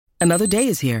Another day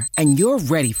is here, and you're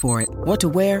ready for it. What to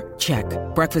wear? Check.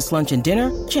 Breakfast, lunch, and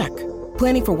dinner? Check.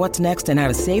 Planning for what's next and how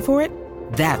to save for it?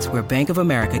 That's where Bank of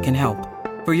America can help.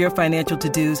 For your financial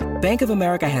to-dos, Bank of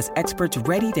America has experts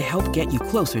ready to help get you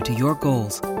closer to your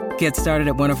goals. Get started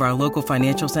at one of our local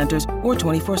financial centers or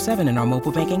 24/7 in our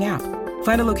mobile banking app.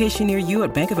 Find a location near you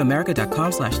at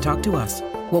bankofamerica.com/talktous.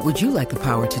 What would you like the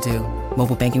power to do?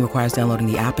 Mobile banking requires downloading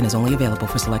the app and is only available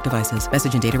for select devices.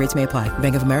 Message and data rates may apply.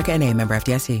 Bank of America N.A., member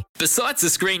FDIC. Besides the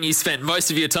screen you spent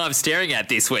most of your time staring at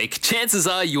this week, chances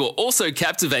are you are also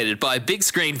captivated by a big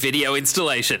screen video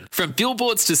installation. From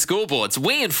billboards to scoreboards,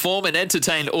 we inform and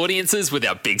entertain audiences with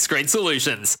our big screen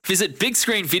solutions. Visit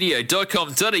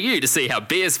bigscreenvideo.com.au to see how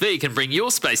BSV can bring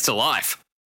your space to life.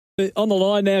 On the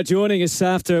line now, joining us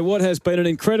after what has been an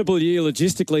incredible year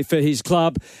logistically for his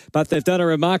club, but they've done a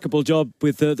remarkable job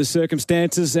with the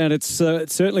circumstances, and it's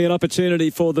certainly an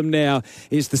opportunity for them now,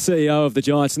 is the CEO of the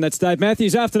Giants, and that's Dave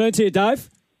Matthews. Afternoon to you, Dave.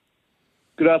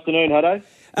 Good afternoon, Hutto.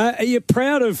 Are you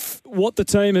proud of what the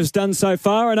team has done so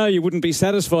far? I know you wouldn't be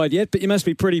satisfied yet, but you must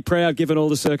be pretty proud given all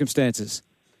the circumstances.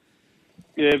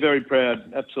 Yeah, very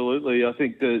proud, absolutely. I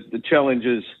think the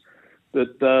challenges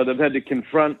that they've had to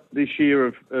confront this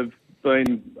year have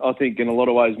been, I think, in a lot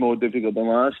of ways more difficult than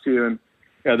last year. And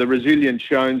the resilience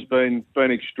shown's been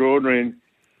extraordinary, and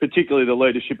particularly the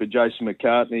leadership of Jason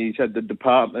McCartney. He's had the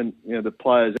department, the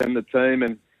players and the team,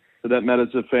 and for that matter,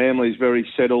 the families very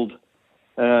settled,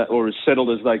 or as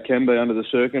settled as they can be under the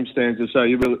circumstances. So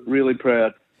you're really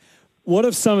proud. What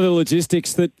of some of the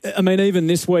logistics that, I mean, even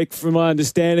this week, from my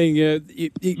understanding, there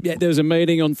was a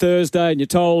meeting on Thursday and you're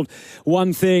told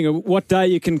one thing, what day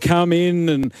you can come in,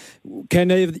 and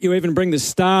can you even bring the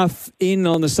staff in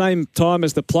on the same time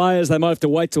as the players? They might have to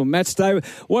wait till match day.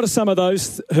 What are some of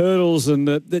those hurdles and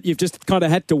that you've just kind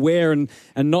of had to wear and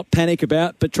not panic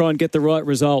about, but try and get the right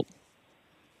result?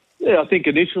 Yeah, I think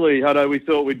initially, Hutto, we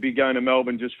thought we'd be going to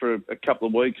Melbourne just for a couple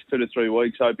of weeks, 2 to 3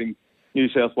 weeks, hoping New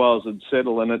South Wales would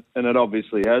settle, and it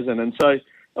obviously hasn't. And so,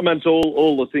 I mean, it's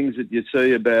all the things that you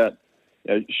see about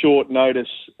short notice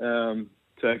to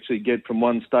actually get from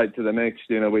one state to the next.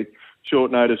 We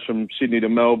short notice from Sydney to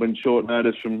Melbourne, short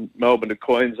notice from Melbourne to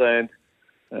Queensland.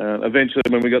 Eventually,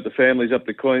 when we got the families up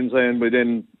to Queensland, we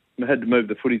then had to move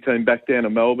the footy team back down to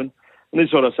Melbourne. And this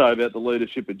is what I say about the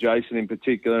leadership of Jason in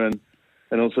particular, and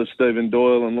also Stephen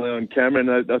Doyle and Leon Cameron.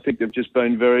 I think they've just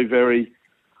been very, very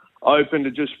open to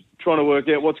just trying to work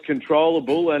out what's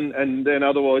controllable and then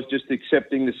otherwise just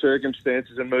accepting the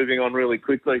circumstances and moving on really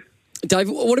quickly.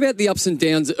 Dave, what about the ups and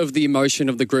downs of the emotion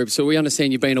of the group? So we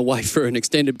understand you've been away for an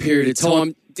extended period of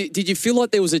time. Did you feel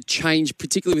like there was a change,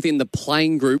 particularly within the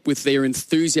playing group, with their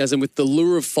enthusiasm, with the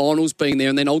lure of finals being there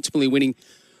and then ultimately winning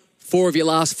 4 of your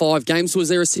last 5 games? Was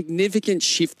there a significant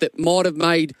shift that might have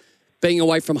made being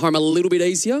away from home a little bit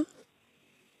easier?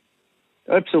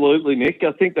 Absolutely, Nick.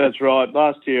 I think that's right.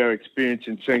 Last year, our experience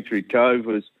in Sanctuary Cove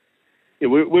was, we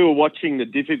were watching the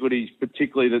difficulties,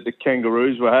 particularly that the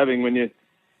Kangaroos were having when you're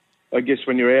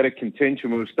out of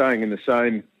contention. We were staying in the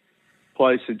same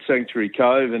place at Sanctuary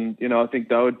Cove, and I think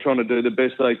they were trying to do the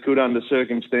best they could under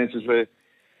circumstances where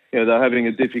they're having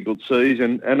a difficult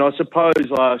season. And I suppose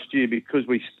last year, because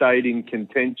we stayed in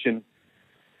contention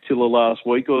till the last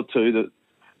week or two, that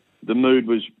the mood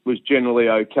was generally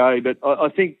okay. But I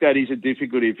think that is a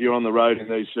difficulty if you're on the road in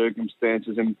these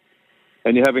circumstances and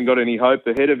you haven't got any hope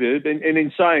ahead of you. And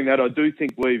in saying that, I do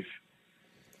think we've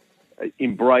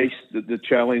embraced the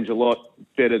challenge a lot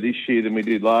better this year than we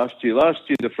did last year. Last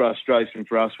year, the frustration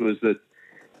for us was that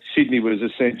Sydney was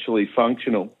essentially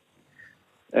functional.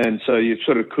 And so you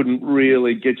sort of couldn't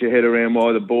really get your head around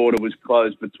why the border was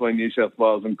closed between New South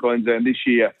Wales and Queensland. This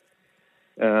year,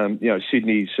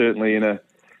 Sydney's certainly in a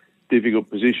difficult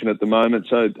position at the moment.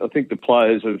 So I think the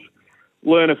players have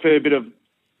learned a fair bit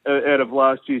out of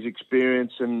last year's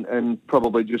experience and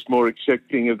probably just more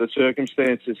accepting of the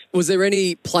circumstances. Was there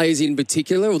any players in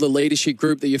particular or the leadership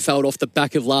group that you felt off the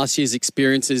back of last year's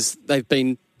experiences they've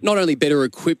been not only better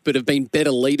equipped but have been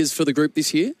better leaders for the group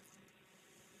this year?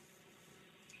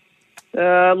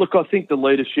 Look, I think the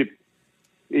leadership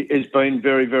has been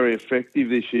very, very effective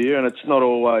this year, and it's not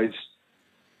always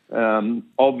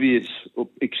obvious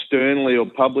externally or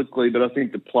publicly, but I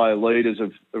think the player leaders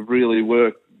have really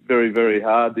worked very, very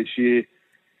hard this year.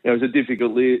 It was a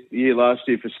difficult year last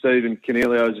year for Stephen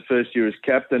Coniglio. It was the first year as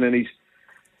captain, and he's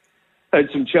had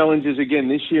some challenges again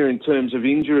this year in terms of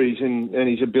injuries and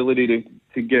his ability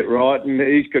to get right. And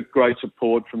he's got great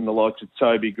support from the likes of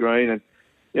Toby Green. And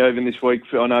even this week,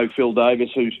 I know Phil Davis,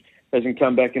 who hasn't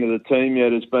come back into the team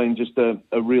yet, has been just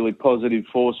a really positive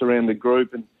force around the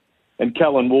group. And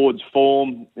Callan Ward's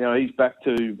form, he's back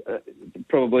to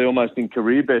probably almost in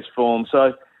career best form.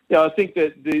 So I think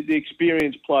that the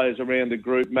experienced players around the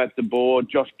group, Matt DeBoer,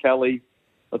 Josh Kelly,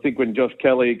 I think when Josh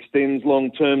Kelly extends long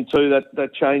term too,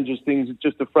 that changes things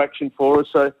just a fraction for us.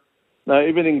 So, no,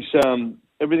 everything's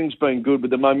been good, but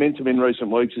the momentum in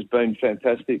recent weeks has been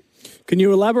fantastic. Can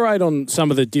you elaborate on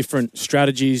some of the different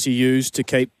strategies you use to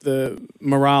keep the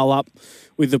morale up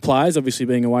with the players? Obviously,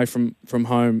 being away from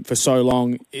home for so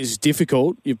long is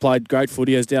difficult. You've played great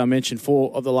footy, as Dale mentioned,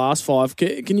 4 of the last 5.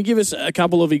 Can you give us a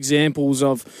couple of examples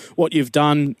of what you've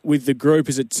done with the group?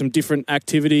 Is it some different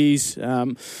activities,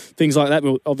 things like that?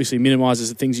 Well, obviously minimises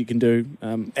the things you can do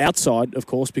outside, of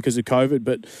course, because of COVID,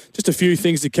 but just a few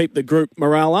things to keep the group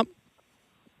morale up.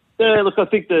 Yeah, look, I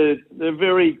think they're a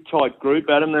very tight group,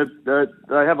 Adam. They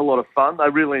have a lot of fun. They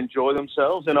really enjoy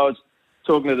themselves. And I was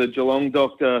talking to the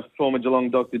former Geelong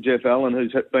doctor, Jeff Allen,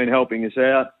 who's been helping us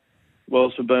out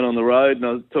whilst we've been on the road. And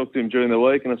I talked to him during the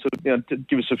week, and I said, to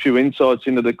give us a few insights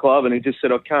into the club. And he just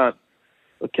said, I can't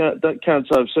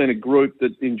say I've seen a group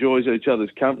that enjoys each other's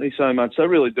company so much. They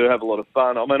really do have a lot of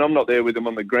fun. I mean, I'm not there with them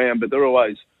on the ground, but they're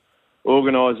always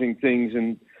organising things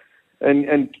and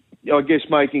I guess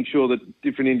making sure that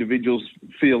different individuals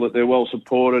feel that they're well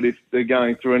supported if they're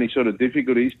going through any sort of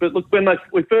difficulties. But look, when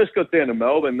we first got down to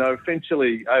Melbourne, they were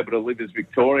eventually able to live as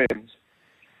Victorians.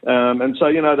 And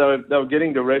so, they were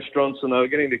getting to restaurants and they were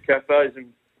getting to cafes,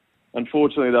 and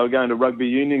unfortunately they were going to rugby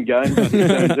union games, as it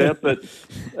turns out. But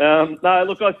no,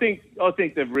 look, I think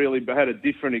they've really had a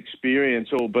different experience,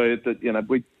 albeit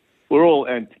that, we're all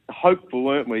hopeful,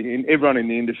 weren't we, everyone in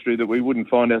the industry, that we wouldn't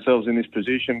find ourselves in this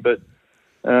position. But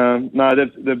no,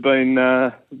 they've been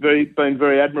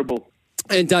very admirable.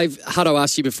 And Dave, Hutto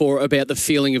asked you before about the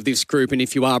feeling of this group and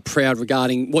if you are proud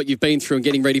regarding what you've been through and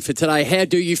getting ready for today. How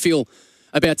do you feel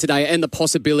about today and the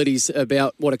possibilities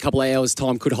about what a couple of hours'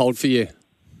 time could hold for you?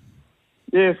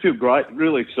 Yeah, I feel great.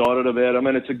 Really excited about it. I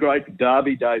mean, it's a great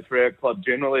derby day for our club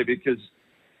generally because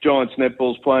Giants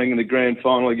netball's playing in the grand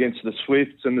final against the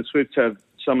Swifts, and the Swifts have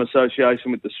some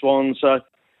association with the Swans. So,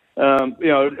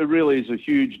 it really is a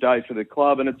huge day for the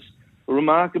club, and it's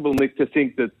remarkable, Nick, to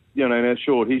think that, in our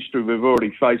short history, we've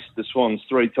already faced the Swans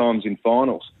 3 times in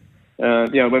finals.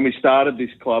 When we started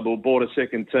this club or brought a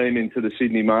second team into the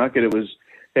Sydney market, it was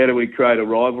how do we create a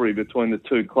rivalry between the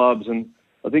two clubs, and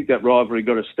I think that rivalry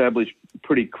got established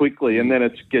pretty quickly, and then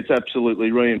it gets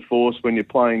absolutely reinforced when you're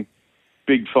playing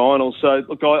big finals. So,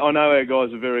 look, I know our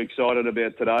guys are very excited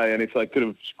about today, and if they could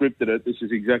have scripted it, this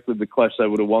is exactly the clash they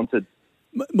would have wanted.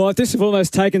 Mike, this has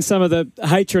almost taken some of the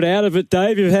hatred out of it,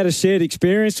 Dave. You've had a shared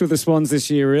experience with the Swans this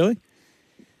year, really.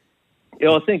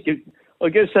 Yeah, I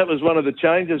guess that was one of the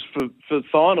changes for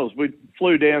finals. We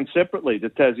flew down separately to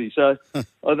Tassie, so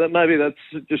maybe that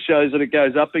just shows that it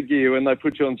goes up a gear when they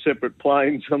put you on separate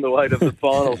planes on the way to the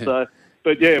final. So,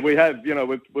 but yeah, we have,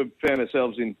 we've found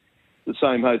ourselves in the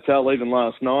same hotel even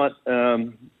last night,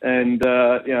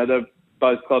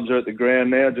 both clubs are at the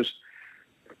ground now, just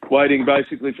waiting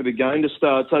basically for the game to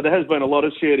start. So there has been a lot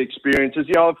of shared experiences.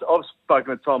 I've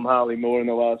spoken to Tom Harley more in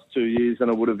the last 2 years than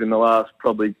I would have in the last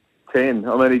probably 10.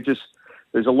 I mean,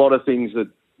 there's a lot of things that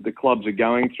the clubs are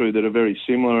going through that are very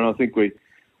similar, and I think we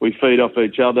feed off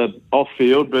each other off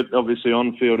field, but obviously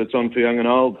on field it's on for young and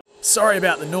old. Sorry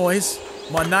about the noise.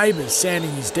 My neighbour's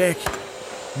sanding his deck.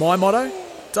 My motto?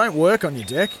 Don't work on your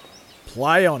deck,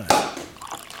 play on it.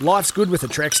 Life's good with a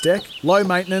Trex deck. Low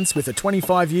maintenance with a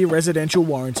 25-year residential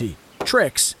warranty.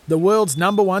 Trex, the world's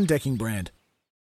 #1 decking brand.